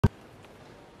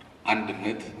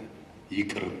አንድነት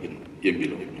ይቅርብን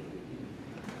የሚለው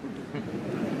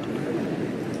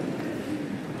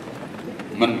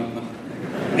ምን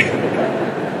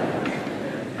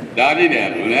ዳኒ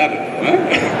ነው ያለው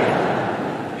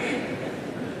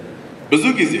ብዙ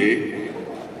ጊዜ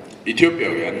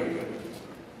ኢትዮጵያውያን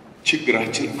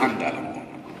ችግራችን አንድ አለመሆን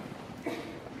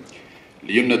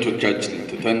ልዩነቶቻችንን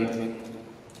ትተን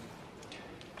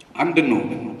አንድ ነው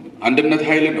አንድነት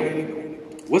ኃይል ነው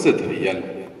ወዘተ ይያል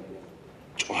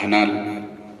ጮህናል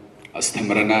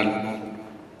አስተምረናል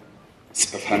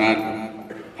ጽፈናል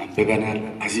አንብበናል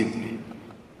አዚም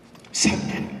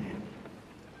ሰብከን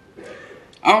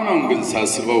አሁን ግን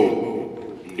ሳስበው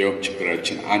እንዲያውም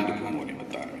ችግራችን አንድ ከመሆን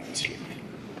የመጣ ነው ይመስለኛል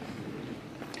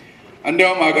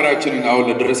እንዲያውም ሀገራችንን አሁን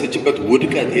ለደረሰችበት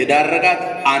ውድቀት የዳረጋት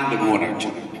አንድ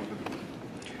መሆናችን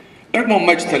ደግሞ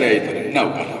መች ተለያይተን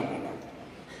እናውቃለን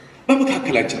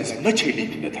በመካከላችን መቼ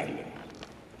ልዩነት አለ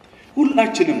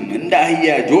ሁላችንም እንደ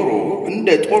አህያ ጆሮ እንደ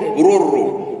ጦር ጉሮሮ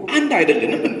አንድ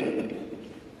አይደለንም እንዴ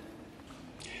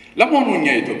ለመሆኑ እኛ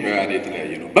ኢትዮጵያውያን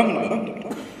የተለያየ ነው በምን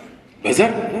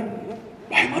በዘር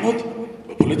በሃይማኖት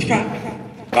በፖለቲካ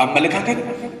በአመለካከት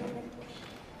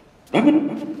በምን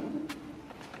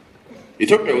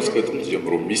ኢትዮጵያ ውስጥ ከጥንት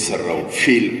ጀምሮ የሚሰራው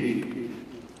ፊልም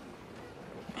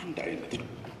አንድ አይነት ነው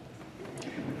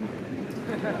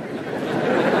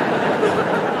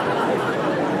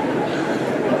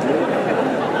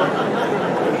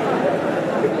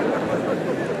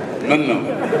ምን ነው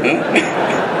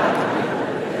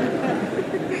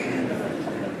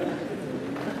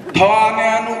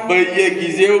ተዋናያኑ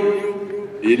በየጊዜው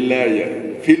ይለያያል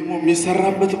ፊልሙ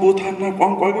የሚሰራበት ቦታና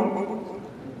ቋንቋ ግን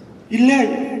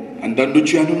ይለያያል አንዳንዶቹ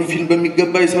ያንኑ ፊልም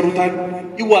በሚገባ ይሰሩታል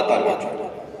ይዋጣላቸዋል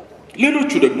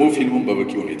ሌሎቹ ደግሞ ፊልሙን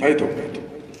በበቂ ሁኔታ አይተውታል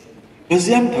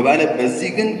በዚያም ተባለ በዚህ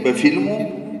ግን በፊልሙ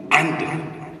አንድ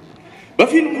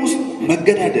በፊልሙ ውስጥ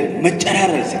መገዳደል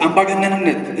መጨራረስ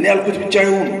አምባገነንነት እኔ ያልኩት ብቻ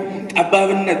ይሁን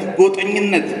ጠባብነት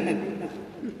ጎጠኝነት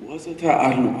ወዘተ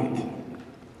አሉበት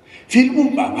ፊልሙ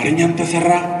በአማርኛም ተሰራ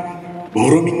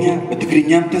በኦሮምኛ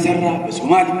በትግርኛም ተሰራ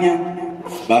በሶማሊኛ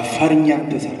በአፋርኛም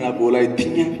ተሰራ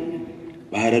በወላይትኛ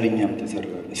በሐረርኛም ተሰራ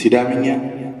በሲዳምኛ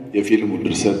የፊልሙ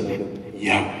ድርሰት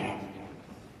ያው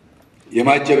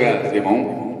የማጀቢያ ዜማው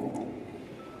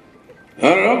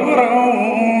አረበራው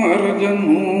አረጀኑ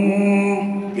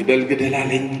ግደል ግደል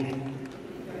አለኝ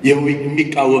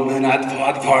የሚቃወምህን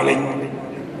አጥፋው አለኝ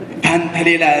ካንተ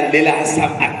ሌላ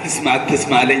ሐሳብ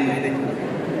አትስማ አለኝ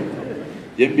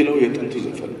የሚለው የጥንቱ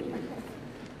ዘፈን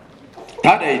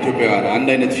ታዲያ ኢትዮጵያውያን አንድ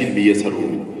አይነት ፊልም እየሰሩ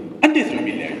እንዴት ነው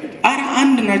የሚለያዩት አረ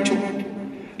አንድ ናቸው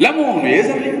ለመሆኑ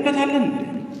የዘር ልዩነት አለን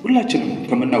ሁላችንም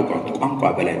ከመናውቀው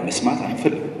ቋንቋ በላይ መስማት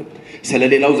አንፈልግም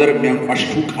ስለሌላው ዘር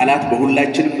የሚያንቋሽሹ ቃላት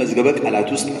በሁላችንም መዝገበ ቃላት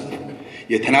ውስጥ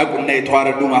የተናቁና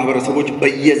የተዋረዱ ማህበረሰቦች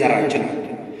በየዘራችን አለ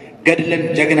ገድለን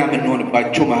ጀግና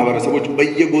የምንሆንባቸው ማህበረሰቦች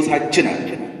በየጎሳችን አለ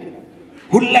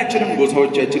ሁላችንም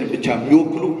ጎሳዎቻችንን ብቻ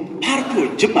የሚወክሉ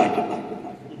ፓርቲዎችም አሉ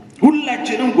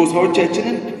ሁላችንም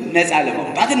ጎሳዎቻችንን ነፃ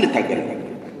ለማውጣት እንታገላለን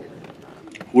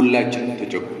ሁላችንም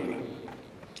ተጨቆናል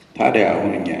ታዲያ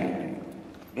አሁን እኛ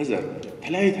በዘር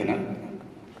ተለያይተናል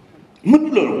ምን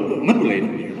ላይ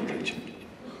ነው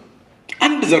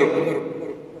አንድ ዘር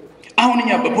አሁን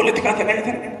እኛ በፖለቲካ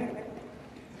ተለያይተናል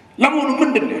ለመሆኑ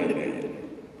ምንድነው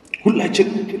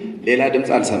ሁላችንም ሌላ ድምጽ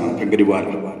አልሰማም ከእንግዲህ በኋላ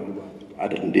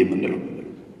አይደል እንዴ ምንለው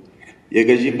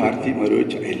የገዢ ፓርቲ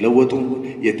መሪዎች አይለወጡም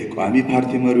የተቃዋሚ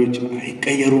ፓርቲ መሪዎች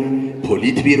አይቀየሩም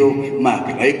ፖሊት ቢሮ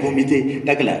ማዕከላዊ ኮሚቴ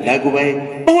ጠቅላላ ጉባኤ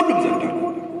በሁሉም ዘንድ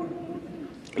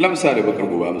ለምሳሌ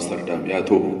በቅርቡ በአምስተርዳም ያቶ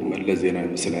መለስ ዜናዊ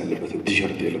ምስል ያለበት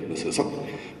ቲሸርት የለበሰ ሰው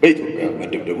በኢትዮጵያ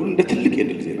መደብደቡን እንደ ትልቅ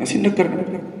የድል ዜና ሲነገር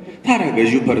ነበር ታዲያ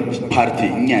ገዢው ፓርቲ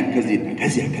እኛን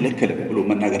ከዚያ ከለከለ ብሎ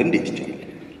መናገር እንዴት ይቻላል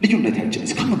ልዩነታችን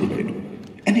እስከምን ላይ ነው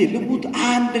እኔ ልሙት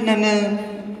አንድ ነን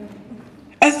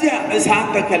እዚያ እሳት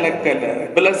ተከለከለ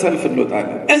ብለን ሰልፍ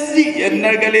እንወጣለን እዚህ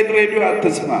የነገሌን ሬዲዮ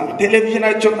አትስማ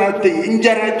ቴሌቪዥናቸውን አትይ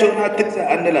እንጀራቸውን አትግዛ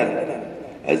እንላለን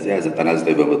እዚያ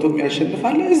 99%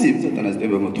 ያሸንፋል እዚህ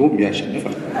 99%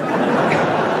 ያሸንፋል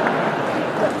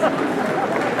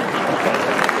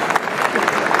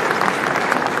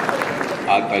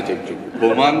አጣጨብጭቡ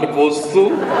ኮማንድ ፖስቱ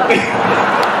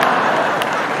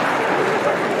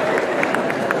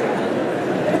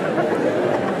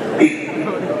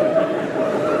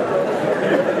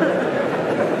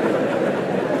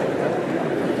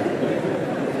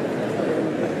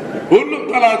ሁሉም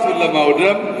ጠላቱን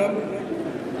ለማውደም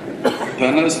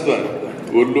ተነስቷል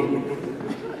ሁሉም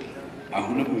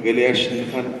አሁንም ገሌ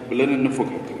ያሸንፋል ብለን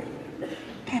እንፎካከራለን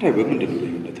ታዲያ በምንድን ነው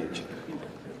ልዩነታችን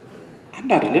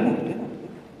አንድ አይደለም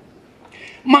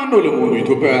ማን ነው ለሞኑ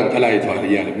ኢትዮጵያውያን ተለያይተዋል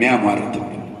እያለ የሚያማርት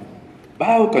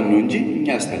ባያውቀን ነው እንጂ እኛ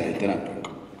አስተላልተናል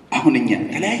አሁን እኛ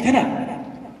ተለያይተናል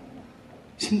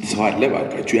ስንት ሰው አለ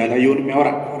ባካችሁ ያላየውን የሚያወራ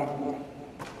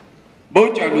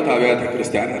በውጭ ያሉት አብያተ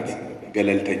ክርስቲያናት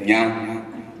ገለልተኛ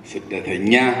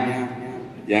ስደተኛ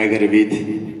የሀገር ቤት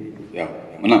ያው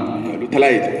ምናምን ያሉ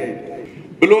ተለያይተው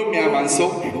ብሎም ያማን ሰው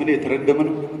ምን የተረገመ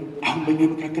ነው አሁን በእኛ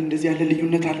መካከል እንደዚህ ያለ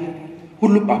ልዩነት አለ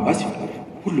ሁሉም ጳጳስ ይፈራል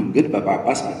ሁሉም ግን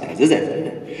በጳጳስ መታዘዝ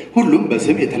አይፈልግም ሁሉም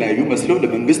በስም የተለያዩ መስለው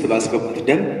ለመንግስት ባስገቡት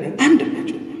ደም አንድ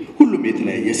ናቸው ሁሉም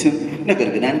የተለያየ ስም ነገር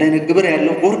ግን አንድ አይነት ግብር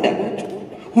ያለው ቦርድ አላቸው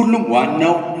ሁሉም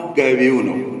ዋናው ገቢው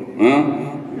ነው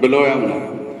ብለው ያምናሉ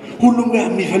ሁሉም ጋር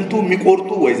የሚፈልጡ የሚቆርጡ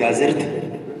ወይዛዝርት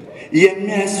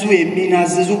የሚያዙ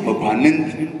የሚናዝዙ መኳንንት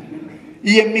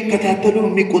የሚከታተሉ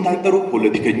የሚቆጣጠሩ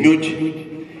ፖለቲከኞች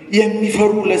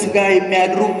የሚፈሩ ለስጋ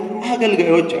የሚያድሩ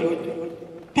አገልጋዮች አሉ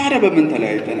ታዲያ በምን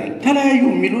ተለያይተናል ተለያዩ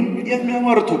የሚሉን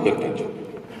የሚያማርቱበት ናቸው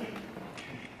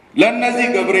ለነዚህ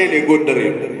ገብርኤል የጎንደር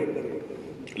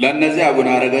ለነዚህ አቡነ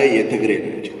አረጋዊ የትግሬ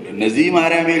ናቸው ለነዚህ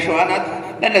ማርያም የሸዋናት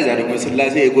ለነዚያ ደግሞ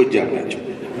ስላሴ የጎጃም ናቸው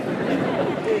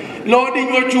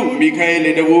ለወዲኞቹ ሚካኤል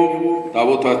የደቡብ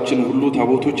ታቦታችን ሁሉ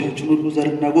ታቦቶቻችን ሁሉ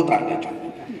ዘርና ጎጥ አላቸው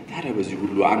ታዲያ በዚህ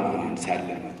ሁሉ አንድ ሆነን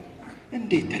ሳለን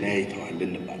እንዴት ተለያይተዋል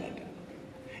እንባላለን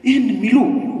ይህን የሚሉ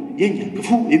የኛ ክፉ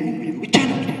የሚሉ ብቻ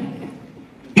ናቸው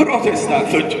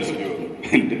ፕሮቴስታንቶች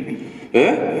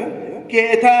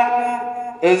ጌታ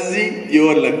እዚህ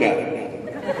ይወለጋ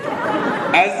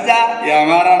እዛ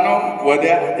የአማራ ነው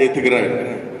ወዲያ የትግራይ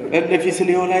ለፊስ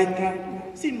ለወላይታ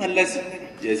ሲመለስ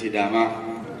የሲዳማ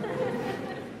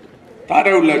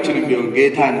ታዲያ ሁላችንም ቢሆን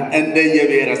ጌታን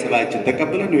እንደየብሔረሰባችን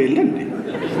ተቀበለን ነው የለን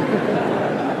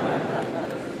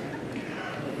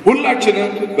ሁላችንም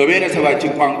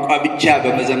በብሔረሰባችን ቋንቋ ብቻ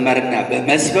በመዘመርና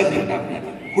በመስበክ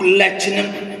ሁላችንም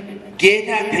ጌታ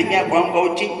ከኛ ቋንቋ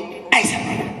ውጪ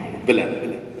አይሰማም ብለን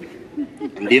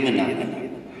እንደምን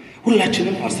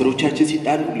ሁላችንም ፓስተሮቻችን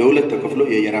ሲጣሉ ለሁለት ተከፍሎ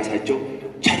የየራሳቸው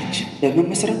ቸርች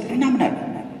በመመስረት እናምናለን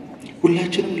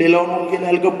ሁላችንም ሌላውን ወንጌል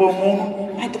ያልገባው መሆኑን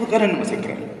አጥብቀን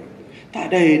እንመሰክራለን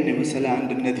ታዲያ ይህን የመሰለ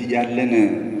አንድነት እያለን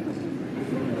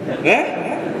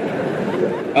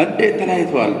እንዴት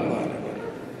ተለያይተዋል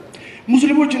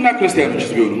ሙስሊሞችና ክርስቲያኖች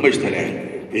ቢሆኑ መች ተለያዩ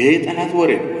ይሄ ጠላት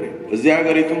ወሬ እዚህ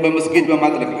ሀገሪቱን በመስጊድ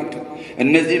በማጥለቅለቅ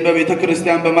እነዚህም በቤተ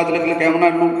ክርስቲያን በማጥለቅለቅ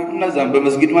ያምናሉ እነዛም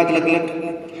በመስጊድ ማጥለቅለቅ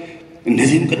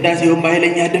እነዚህም ቅዳሴውን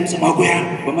በኃይለኛ ድምፅ ማጉያ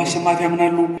በማሰማት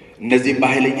ያምናሉ እነዚህም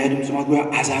በኃይለኛ ድምፅ ማጉያ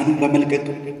አዛኑን በመልቀቅ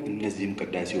እነዚህም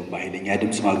ቅዳሴውን በኃይለኛ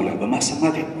ድምፅ ማጉያ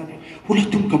በማሰማት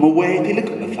ሁለቱም ከመወያየት ይልቅ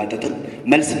መፋጠጥን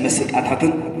መልስ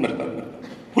መሰጣጣትን መርጠው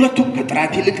ሁለቱም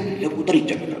ከጥራት ይልቅ ለቁጥር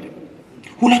ይጨነቃሉ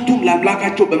ሁለቱም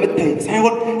ለአምላካቸው በመታየት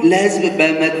ሳይሆን ለሕዝብ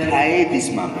በመታየት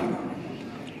ይስማማሉ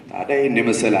ታዲያ ይህን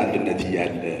የመሰለ አንድነት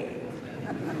እያለ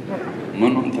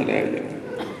ምኑን ተለያየ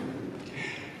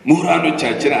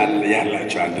ምሁራኖቻችን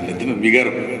ያላቸው አንድነትም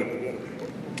የሚገርም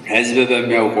ሕዝብ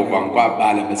በሚያውቀው ቋንቋ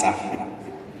ባለመጻፍ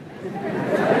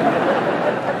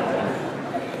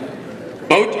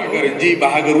በውጭ ሀገር እንጂ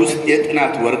በሀገር ውስጥ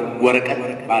የጥናት ወረቀት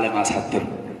ባለማሳተም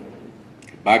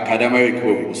በአካዳሚያዊ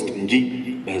ክበብ ውስጥ እንጂ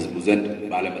በሕዝቡ ዘንድ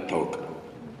ባለመታወቅ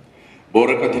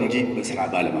በወረቀት እንጂ በስራ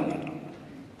ባለማመን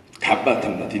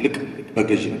ከአባትነት ይልቅ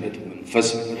በገዥነት መንፈስ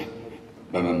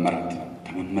በመመራት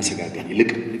ከመመሰጋገን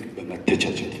ይልቅ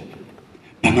በመተቻቸት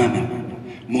በማመን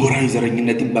ምሁራዊ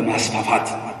ዘረኝነትን በማስፋፋት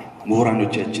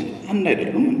ምሁራኖቻችን አንድ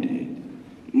አይደሉም እንዴ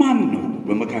ማን ነው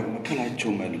በመካከላቸው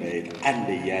መለያየት አለ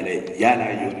ያለ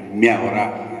ያላየውን የሚያወራ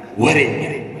ወሬኛ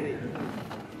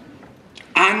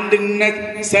አንድነት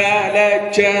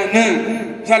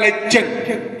ሰለቸን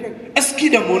እስኪ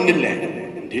ደግሞ እንለያይ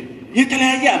እንዴ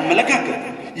የተለያየ አመለካከት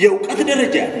የእውቀት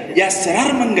ደረጃ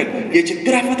የአሰራር መንገድ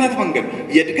የችግር አፈታት መንገድ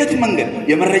የእድገት መንገድ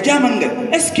የመረጃ መንገድ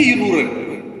እስኪ ይኑርን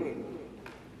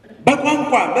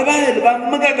በቋንቋ በባህል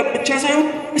በአመጋገብ ብቻ ሳይሆን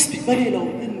እስቲ በሌላው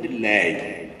እንለያይ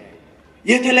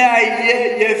የተለያየ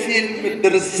የፊልም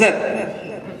ድርሰት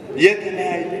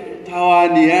የተለያየ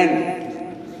ተዋንያን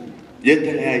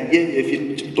የተለያየ የፊልም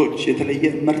ጭብጦች የተለየ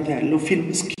መርታ ያለው ፊልም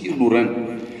እስኪ ይኑረን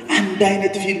አንድ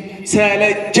አይነት ፊልም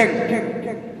ሰለቸን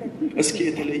እስኪ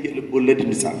የተለየ ልብ ወለድ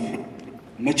እንጻፍ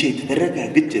መቼ የተደረገ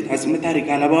ግጭት አጽመ ታሪክ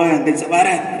አለባውያን ገጸ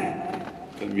ባህሪያት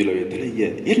በሚለው የተለየ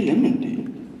የለም እንዴ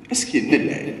እስኪ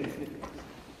እንለያይ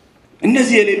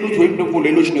እነዚህ የሌሉት ወይም ደግሞ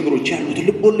ሌሎች ነገሮች ያሉት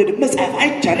ልብ ወለድ መጻፍ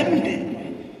አይቻልም እንዴ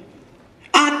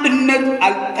አንድነት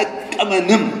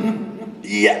አልጠቀመንም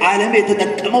የዓለም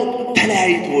የተጠቀመው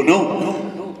ተለያይቶ ነው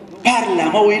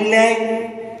ፓርላማው ይለያይ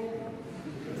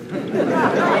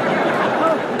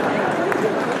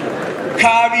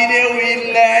ካቢኔው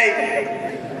ይለያይ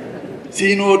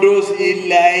ሲኖዶስ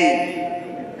ይለያይ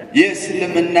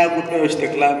የእስልምና ጉዳዮች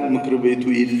ጠቅላይ ምክር ቤቱ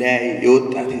ይለያይ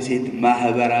የወጣት የሴት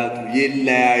ማህበራቱ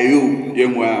ይለያዩ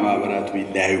የሙያ ማህበራቱ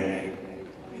ይለያዩ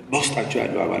በውስጣቸው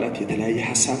ያሉ አባላት የተለያየ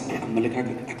ሐሳብ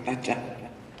አመለካከት አቅጣጫ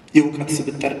የውቀት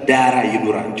ስብጥር ዳራ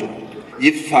ይኖራቸው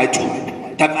ይፋጩ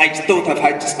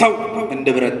ተፋጭተው እንደ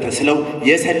ብረት ተስለው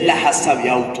የሰላ ሐሳብ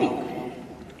ያውጡ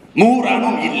ምሁራኑ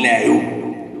ይለያዩ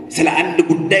ስለ አንድ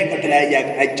ጉዳይ ከተለያየ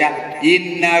አቅጣጫ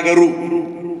ይናገሩ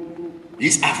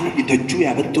ይጻፉ ይተቹ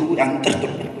ያበጥሩ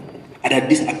ያንጠርጥሩ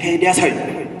አዳዲስ አካሄድ ያሳዩ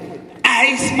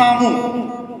አይስማሙ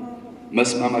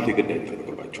መስማማት የግዳይ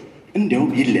ተፈቅዶባቸው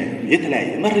እንዲያውም ይለያዩ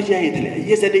የተለያየ መረጃ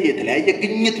የተለያየ ዘዴ የተለያየ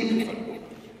ግኝት ነው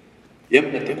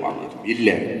የእምነት ተቋማቱ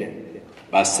ይለያዩ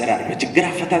በአሰራር በችግር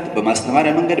አፈታት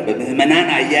በማስተማሪያ መንገድ በምዕመናን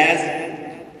አያያዝ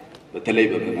በተለይ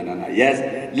በምዕመናን አያያዝ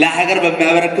ለሀገር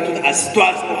በሚያበረክቱት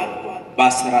አስተዋጽኦ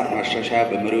በአሰራር ማሻሻያ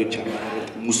በመሪዎች አመራረት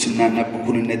ሙስናና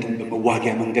ብኩንነትን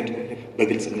በመዋጊያ መንገድ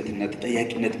በግልጽነትና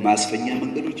ተጠያቂነት ማስፈኛ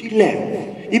መንገዶች ይለያዩ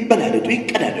ይበላለጡ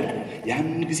ይቀዳደሙ ያን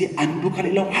ጊዜ አንዱ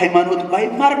ከሌላው ሃይማኖት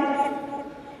ባይማር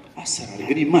አሰራር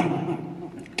ግን ይማር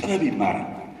ጥበብ ይማር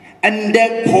እንደ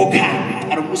ኮካ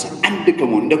ጠርሙስ አንድ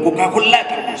ከመሆን እንደ ኮካ ኮላ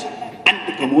ጠርሙስ አንድ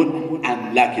ከመሆን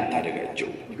አምላክ ይታደጋቸው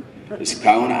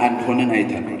እስካሁን አንድ ሆነን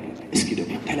አይተናል እስኪ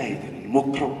ደግሞ ተለያይተን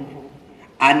ሞክረው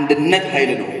አንድነት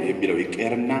ኃይል ነው የሚለው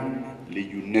ይቀርና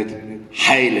ልዩነት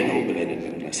ኃይል ነው ብለን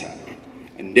እንነሳ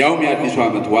እንዲያውም የአዲሱ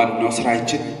ዓመት ዋናው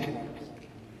ስራችን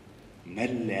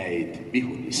መለያየት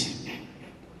ቢሆንስ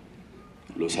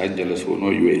ሎስ አንጀለስ ሆኖ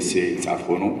ዩኤስኤ ጻፍ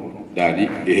ሆኖ ዳኒ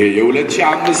ይሄ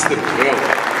የ2005 ነው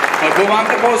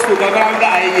ከኮማንድ ፖስቱ ከብራም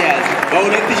ጋር አያያዝ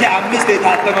በ2005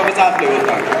 የታተመ መጽሐፍ ላይ ወጣ